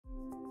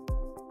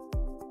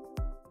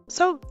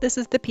So this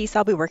is the piece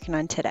I'll be working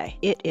on today.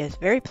 It is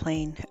very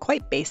plain,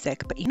 quite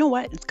basic, but you know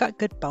what? It's got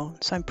good bone,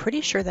 so I'm pretty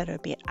sure that it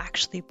would be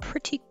actually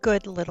pretty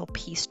good little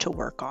piece to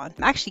work on.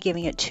 I'm actually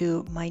giving it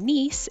to my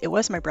niece. It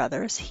was my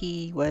brother's.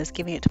 He was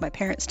giving it to my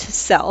parents to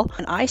sell,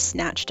 and I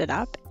snatched it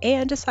up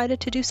and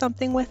decided to do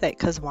something with it,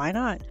 because why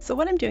not? So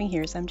what I'm doing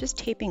here is I'm just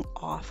taping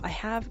off. I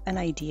have an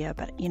idea,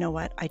 but you know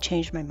what? I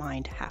changed my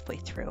mind halfway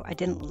through. I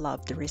didn't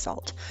love the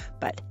result,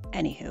 but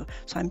anywho,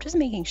 so I'm just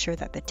making sure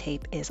that the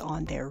tape is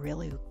on there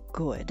really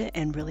good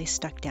and really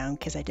stuck down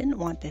because I didn't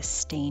want this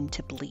stain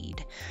to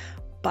bleed.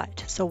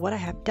 But so what I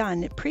have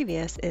done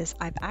previous is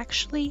I've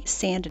actually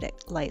sanded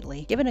it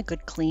lightly, given a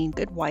good clean,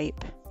 good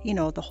wipe, you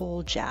know, the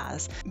whole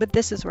jazz. But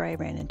this is where I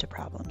ran into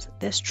problems.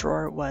 This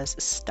drawer was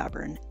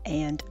stubborn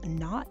and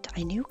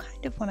I knew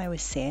kind of when I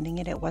was sanding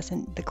it, it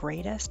wasn't the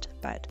greatest,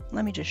 but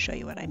let me just show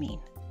you what I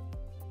mean.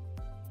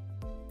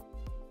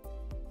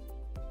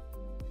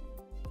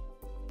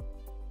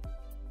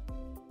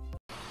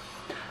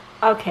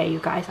 Okay, you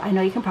guys, I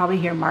know you can probably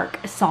hear Mark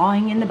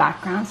sawing in the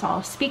background, so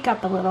I'll speak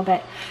up a little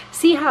bit.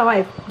 See how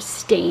I've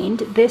stained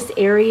this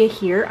area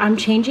here? I'm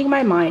changing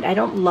my mind. I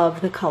don't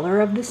love the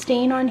color of the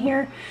stain on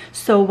here.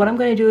 So what I'm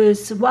gonna do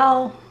is,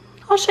 well,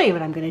 I'll show you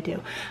what I'm gonna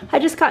do. I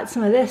just got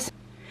some of this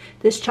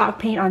chalk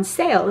paint on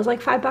sale. It was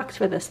like $5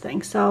 for this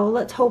thing. So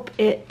let's hope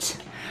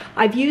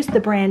I've used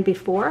the brand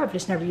before. I've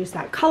just never used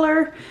that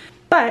color.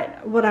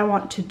 But what I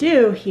want to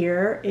do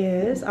here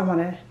is I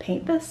wanna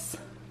paint this.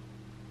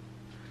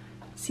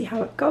 See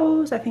how it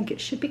goes. I think it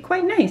should be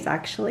quite nice,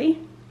 actually.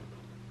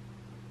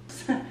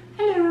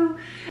 Hello.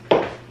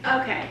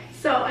 Okay,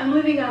 so I'm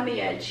living on the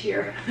edge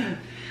here.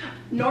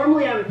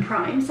 Normally I would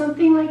prime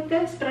something like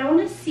this, but I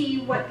want to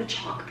see what the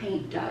chalk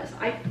paint does.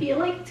 I feel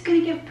like it's going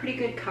to give pretty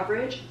good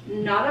coverage,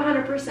 not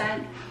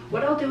 100%.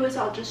 What I'll do is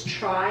I'll just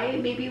try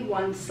maybe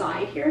one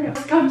side here, and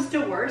if it comes to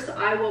worse,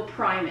 I will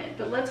prime it,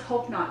 but let's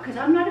hope not, because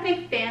I'm not a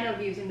big fan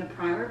of using the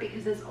primer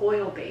because it's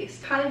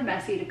oil-based, kind of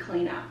messy to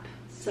clean up.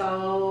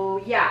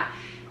 So yeah.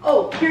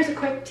 Oh, here's a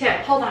quick tip.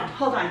 Hold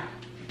on.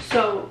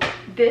 So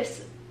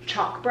this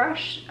chalk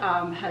brush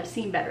has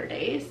seen better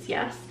days,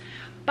 yes,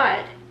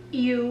 but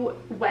you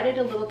wet it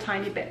a little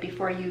tiny bit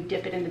before you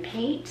dip it in the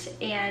paint.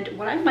 And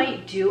what I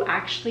might do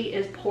actually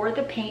is pour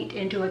the paint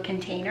into a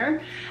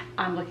container.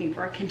 I'm looking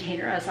for a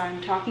container as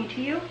I'm talking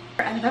to you.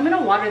 And I'm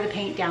gonna water the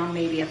paint down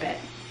maybe a bit.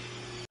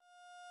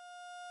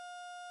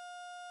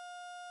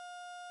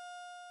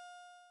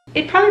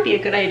 It'd probably be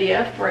a good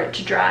idea for it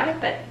to dry,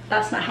 but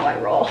that's not how I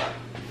roll.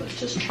 Let's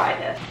just try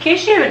this. In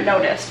case you haven't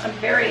noticed, I'm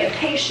very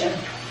impatient.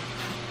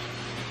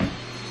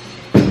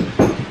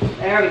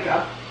 There we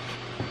go.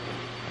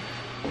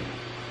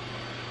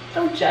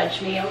 Don't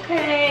judge me,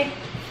 okay?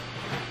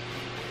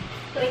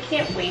 But I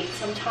can't wait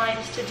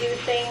sometimes to do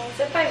things.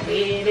 If I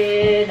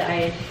waited,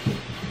 I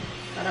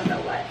don't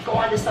know what, go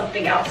on to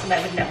something else and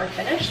I would never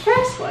finish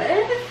this,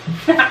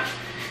 would?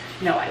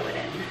 No, I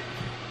wouldn't.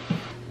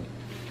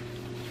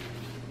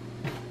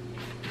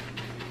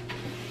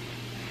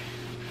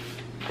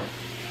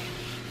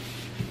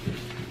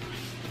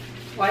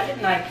 Why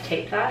didn't I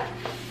tape that?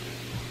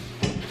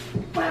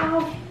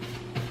 Well,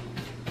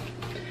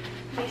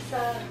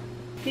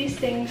 these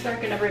things are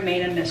gonna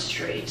remain a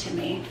mystery to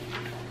me.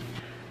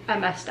 I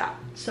messed up.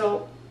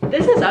 So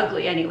this is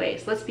ugly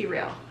anyways, let's be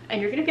real. And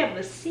you're gonna be able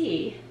to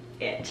see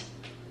it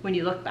when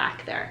you look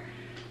back there.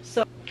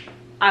 So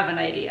I have an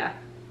idea.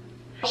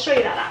 I'll show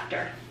you that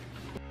after.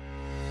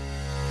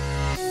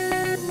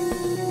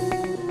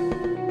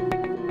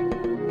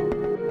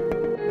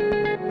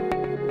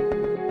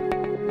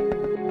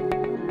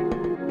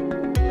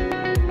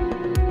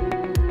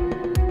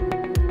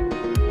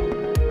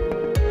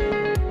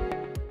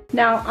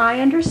 Now, I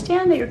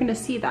understand that you're gonna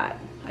see that.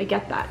 I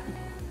get that.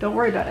 Don't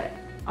worry about it.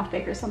 I'll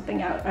figure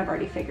something out. I've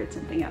already figured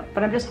something out.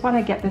 But I just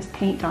wanna get this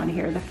paint on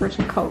here, the first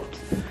coat.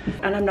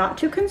 And I'm not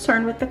too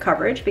concerned with the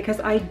coverage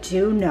because I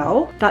do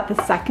know that the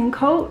second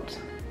coat,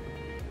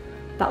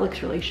 that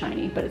looks really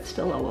shiny, but it's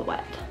still a little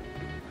wet.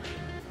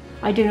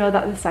 I do know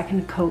that the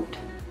second coat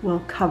will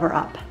cover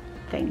up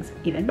things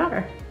even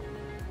better.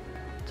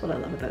 That's what I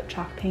love about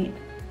chalk paint.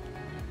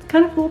 It's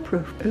kind of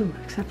foolproof. Ooh,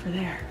 except for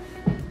there.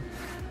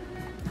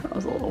 That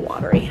was a little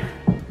watery.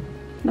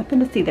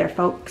 Nothing to see there,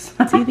 folks.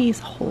 See these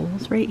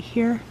holes right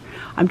here?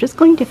 I'm just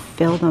going to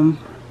fill them.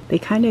 They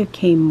kind of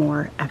came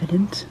more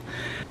evident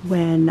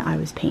when I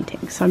was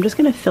painting. So I'm just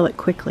going to fill it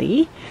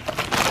quickly.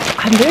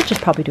 I'm going to just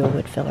probably do a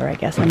wood filler, I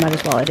guess. I might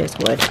as well. It is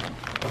wood.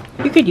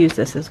 You could use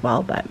this as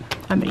well, but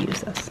I'm going to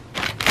use this.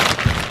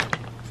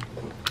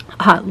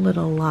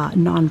 Little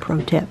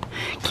non-pro tip.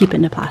 Keep it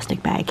in a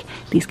plastic bag.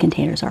 These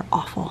containers are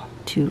awful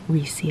to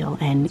reseal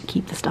and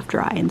keep the stuff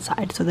dry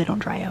inside so they don't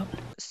dry out.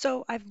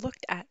 So I've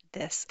looked at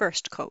this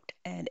first coat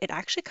and it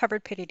actually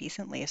covered pretty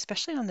decently,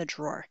 especially on the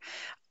drawer.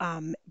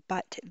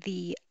 But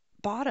the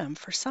bottom,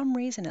 for some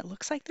reason, it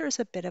looks like there's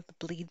a bit of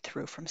a bleed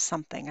through from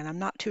something, and I'm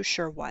not too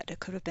sure what. It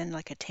could have been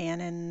like a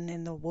tannin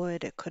in the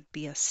wood. It could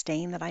be a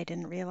stain that I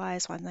didn't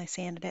realize when I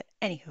sanded it.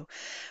 Anywho,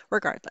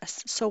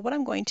 regardless. So what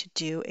I'm going to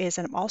do is,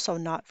 and I'm also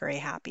not very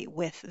happy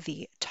with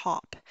the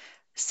top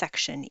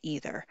section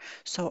either.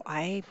 So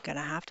I'm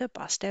gonna have to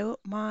bust out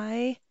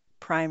my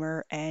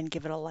primer and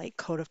give it a light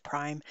coat of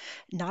prime.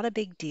 Not a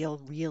big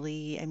deal,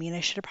 really. I mean, I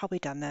should have probably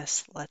done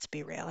this. Let's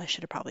be real. I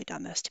should have probably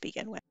done this to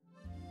begin with.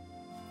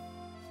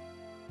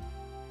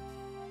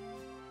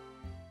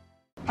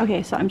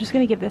 Okay, so I'm just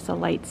going to give this a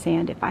light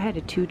sand. If I had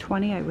a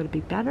 220, I would be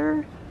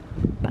better,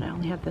 but I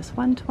only have this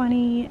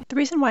 120. The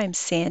reason why I'm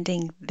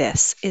sanding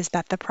this is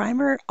that the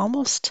primer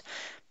almost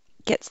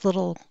gets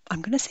little,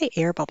 I'm going to say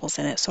air bubbles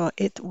in it. So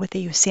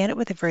you sand it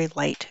with a very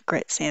light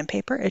grit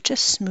sandpaper, it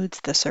just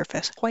smooths the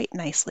surface quite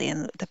nicely,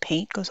 and the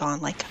paint goes on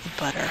like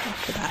butter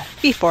after that,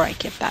 before I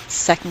give that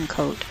second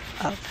coat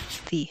of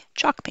the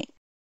chalk paint.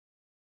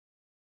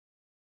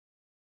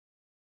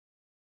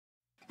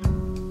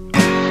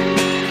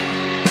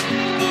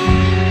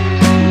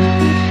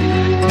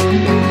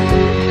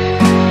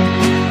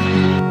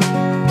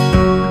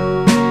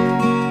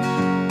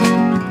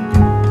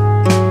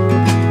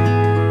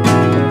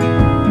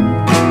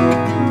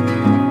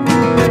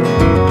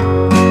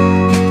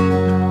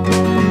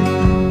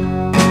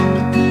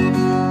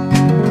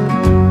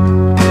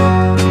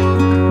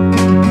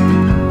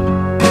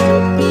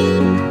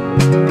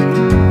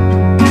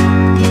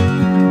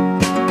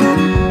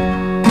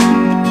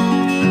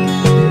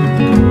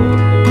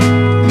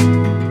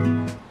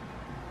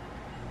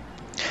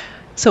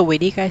 So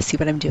wait, do you guys see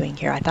what I'm doing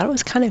here? I thought it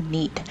was kind of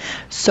neat.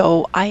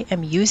 So I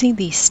am using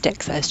these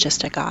sticks as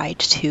just a guide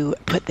to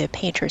put the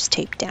painter's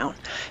tape down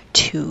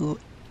to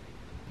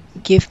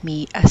give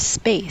me a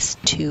space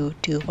to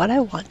do what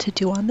I want to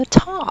do on the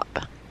top.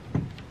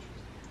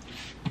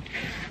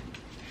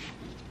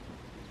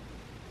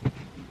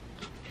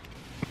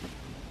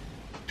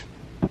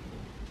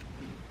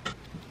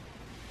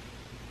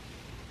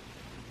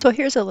 So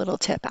here's a little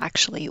tip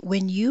actually.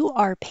 When you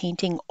are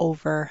painting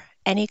over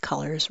any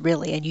colors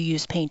really, and you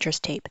use painter's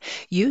tape,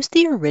 use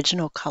the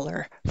original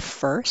color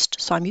first.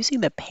 So I'm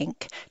using the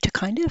pink to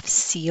kind of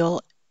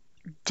seal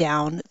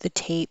down the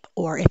tape,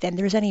 or if then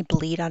there's any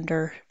bleed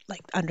under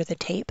the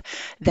tape,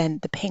 then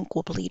the pink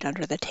will bleed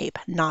under the tape,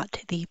 not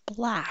the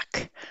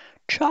black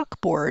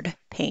chalkboard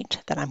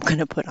paint that I'm going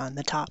to put on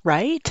the top,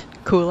 right?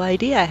 Cool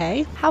idea,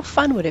 hey? How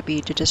fun would it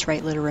be to just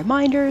write little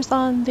reminders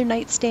on their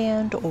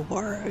nightstand,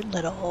 or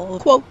little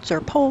quotes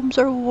or poems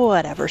or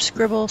whatever,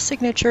 scribble,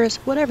 signatures,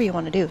 whatever you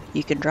want to do.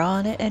 You can draw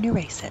on it and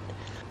erase it.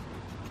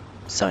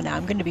 So now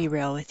I'm going to be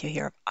real with you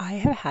here. I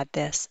have had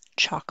this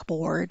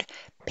chalkboard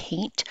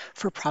paint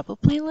for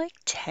probably like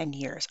 10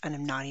 years, and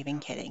I'm not even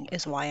kidding,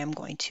 is why I'm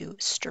going to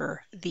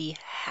stir the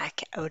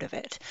heck out of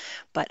it.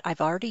 But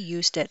I've already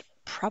used it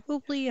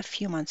probably a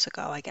few months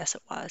ago, I guess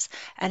it was,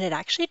 and it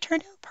actually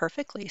turned out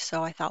perfectly.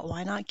 So I thought,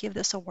 why not give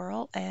this a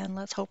whirl and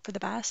let's hope for the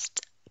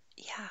best.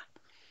 Yeah.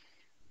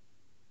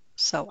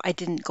 So I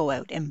didn't go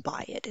out and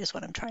buy it, is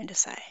what I'm trying to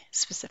say,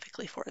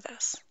 specifically for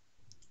this.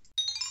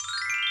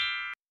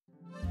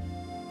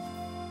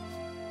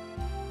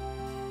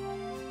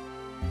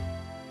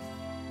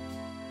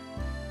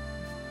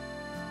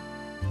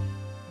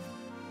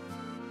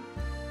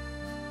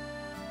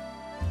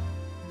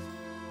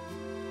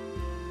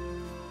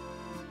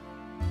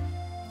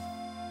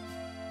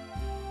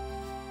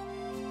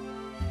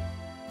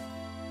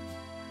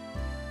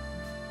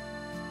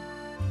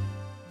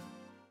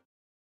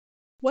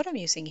 What I'm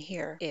using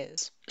here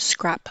is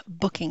scrap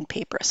booking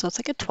paper. So it's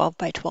like a 12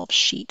 by 12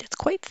 sheet. It's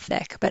quite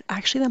thick, but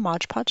actually the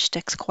Mod Podge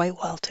sticks quite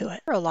well to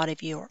it. A lot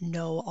of you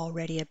know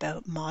already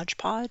about Mod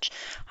Podge.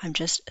 I'm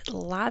just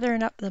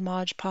lathering up the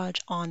Mod Podge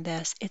on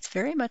this. It's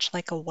very much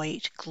like a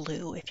white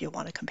glue if you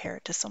want to compare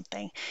it to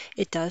something.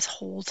 It does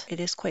hold, it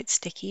is quite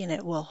sticky, and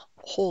it will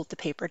hold the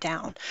paper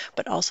down,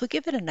 but also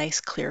give it a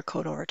nice clear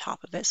coat over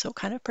top of it, so it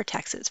kind of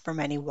protects it from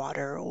any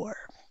water or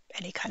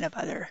any kind of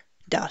other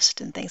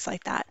dust and things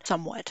like that,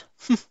 somewhat.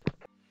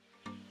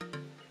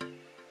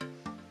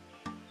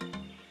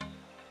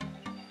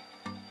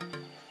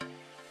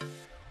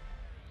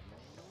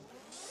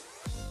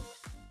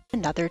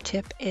 Another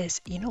tip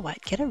is, you know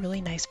what, get a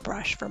really nice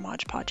brush for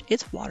Mod Podge.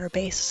 It's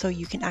water-based, so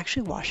you can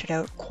actually wash it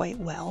out quite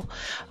well.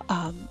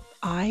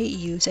 I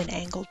use an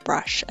angled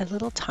brush, a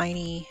little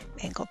tiny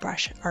angled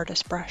brush,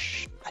 artist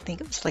brush. I think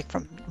it was like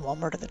from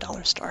Walmart or the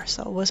dollar store,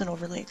 so it wasn't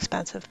overly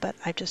expensive, but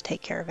I just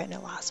take care of it and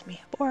it lasts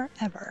me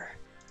forever.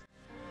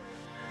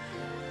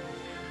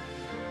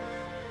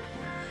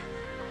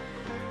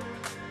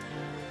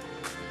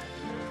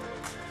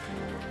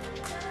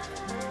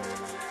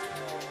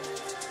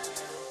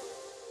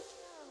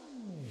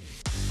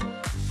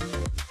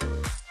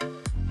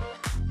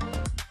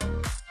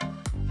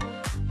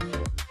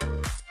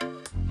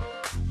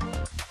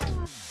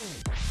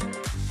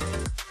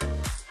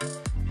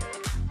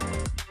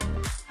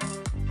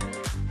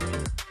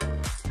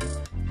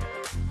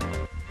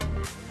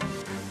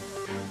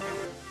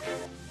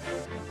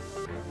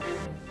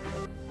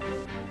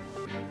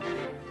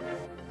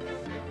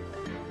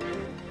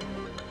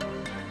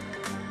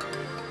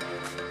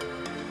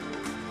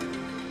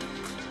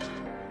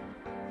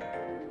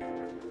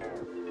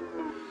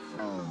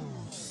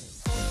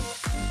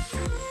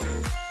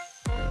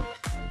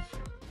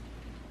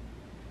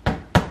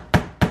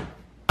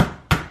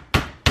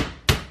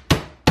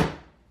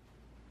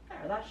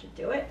 that should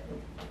do it.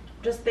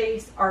 Just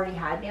they already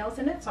had nails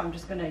in it, so I'm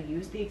just going to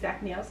use the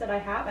exact nails that I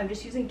have. I'm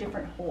just using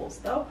different holes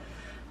though.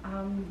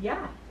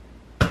 Yeah.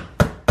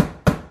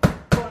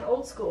 Going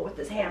old school with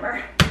this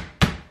hammer.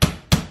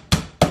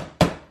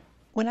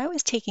 When I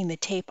was taking the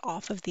tape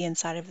off of the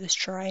inside of this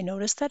drawer, I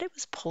noticed that it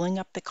was pulling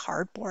up the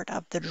cardboard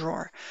of the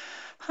drawer.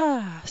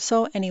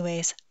 So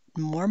anyways,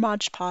 more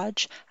Mod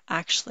Podge.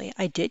 Actually,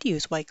 I did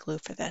use white glue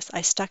for this.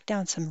 I stuck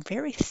down some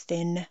very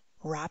thin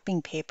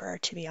wrapping paper,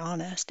 to be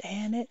honest,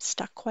 and it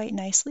stuck quite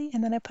nicely.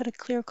 And then I put a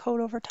clear coat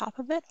over top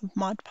of it of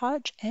Mod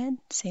Podge, and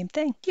same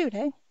thing. Cute,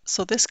 eh?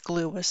 So this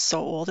glue was so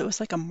old, it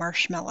was like a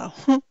marshmallow.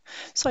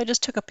 So I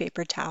just took a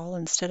paper towel.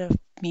 Instead of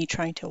me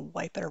trying to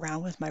wipe it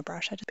around with my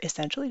brush, I just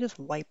essentially just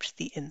wiped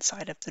the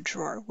inside of the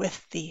drawer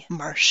with the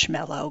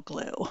marshmallow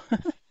glue.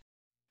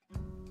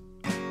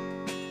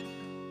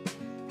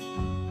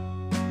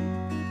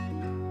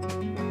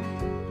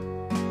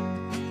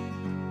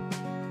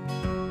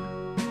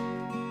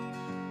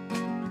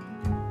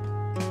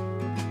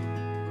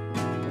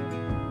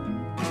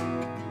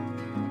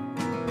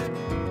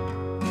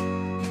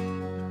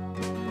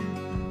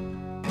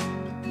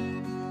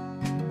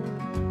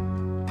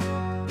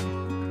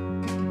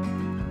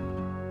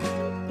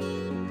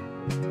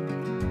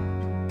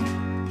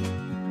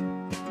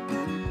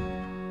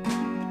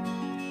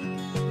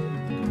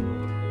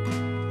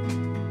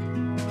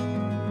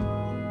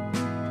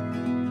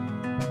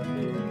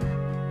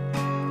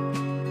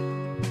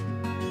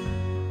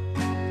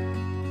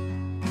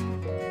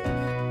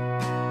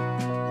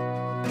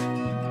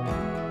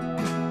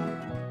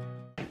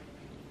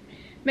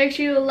 Make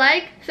sure you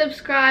like,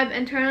 subscribe,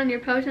 and turn on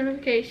your post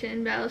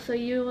notification bell so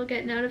you will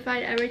get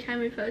notified every time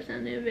we post a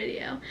new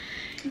video.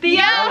 The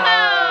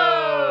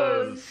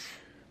JOHOs!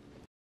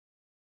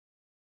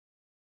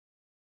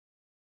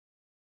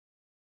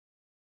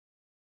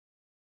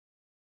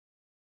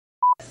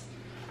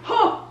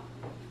 Huh.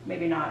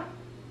 Maybe not.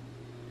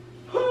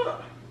 Huh.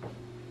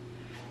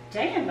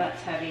 Damn,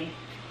 that's heavy.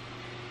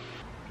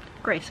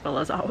 Graceful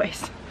as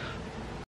always.